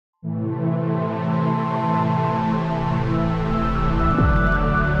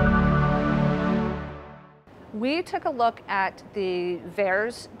We took a look at the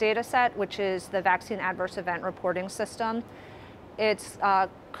VAERS dataset, which is the Vaccine Adverse Event Reporting System. It's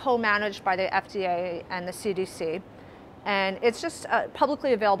co-managed by the FDA and the CDC, and it's just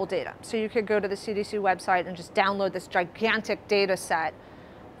publicly available data. So you could go to the CDC website and just download this gigantic data set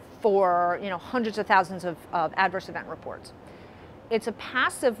for hundreds of thousands of adverse event reports. It's a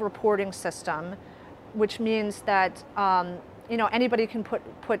passive reporting system, which means that anybody can put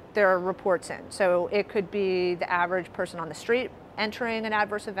their reports in. So it could be the average person on the street entering an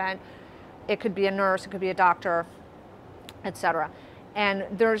adverse event. It could be a nurse, it could be a doctor, etc. And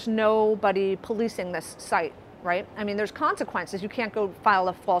there's nobody policing this site, right? I mean, there's consequences. You can't go file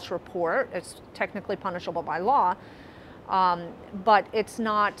a false report. It's technically punishable by law, but it's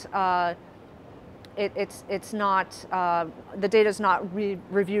not. The data is not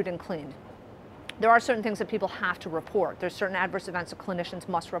reviewed and cleaned. There are certain things that people have to report. There's certain adverse events that clinicians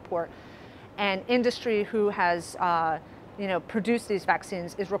must report, and industry who has produced these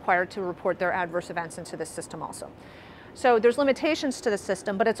vaccines is required to report their adverse events into the system also. So there's limitations to the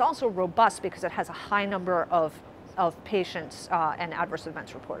system, but it's also robust because it has a high number of patients and adverse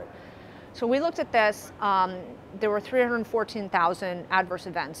events reported. So we looked at this. There were 314,000 adverse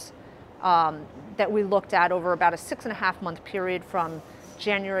events that we looked at over about a 6.5-month period from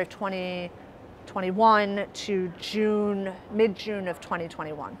January of 2021 to mid-June of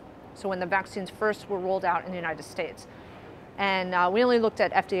 2021. So when the vaccines first were rolled out in the United States. And we only looked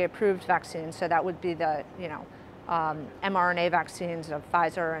at FDA-approved vaccines, so that would be the mRNA vaccines of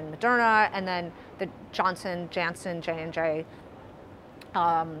Pfizer and Moderna, and then the Janssen, J&J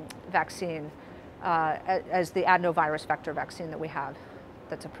vaccine as the adenovirus vector vaccine that we have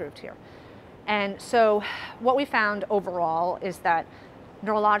that's approved here. And so what we found overall is that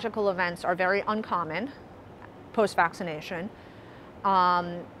neurological events are very uncommon post-vaccination.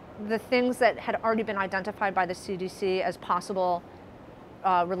 The things that had already been identified by the CDC as possible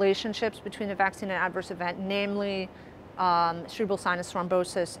relationships between the vaccine and adverse event, namely cerebral sinus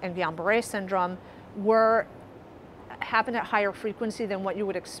thrombosis and Guillain-Barré syndrome, happened at higher frequency than what you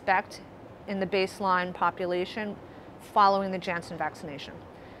would expect in the baseline population following the Janssen vaccination.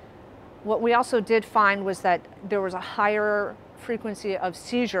 What we also did find was that there was a higher frequency of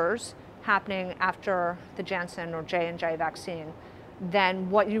seizures happening after the Janssen or J&J vaccine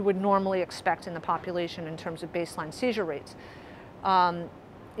than what you would normally expect in the population in terms of baseline seizure rates.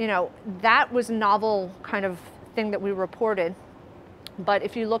 That was a novel kind of thing that we reported. But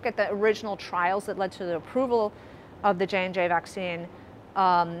if you look at the original trials that led to the approval of the J&J vaccine,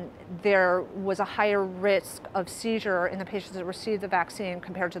 there was a higher risk of seizure in the patients that received the vaccine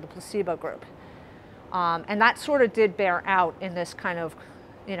compared to the placebo group. And that sort of did bear out in this kind of,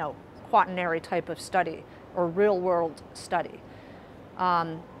 quaternary type of study or real-world study.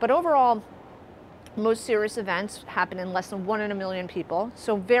 But overall, most serious events happen in less than 1 in a million people,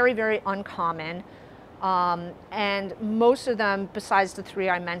 so very, very uncommon. And most of them, besides the 3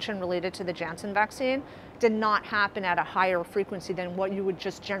 I mentioned related to the Janssen vaccine, did not happen at a higher frequency than what you would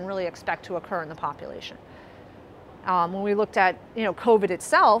just generally expect to occur in the population. When we looked at COVID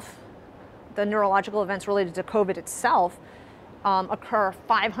itself, the neurological events related to COVID itself occur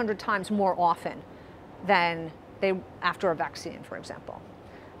 500 times more often than after a vaccine, for example.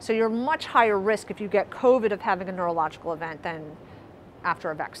 So you're much higher risk if you get COVID of having a neurological event than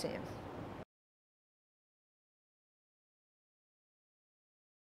after a vaccine.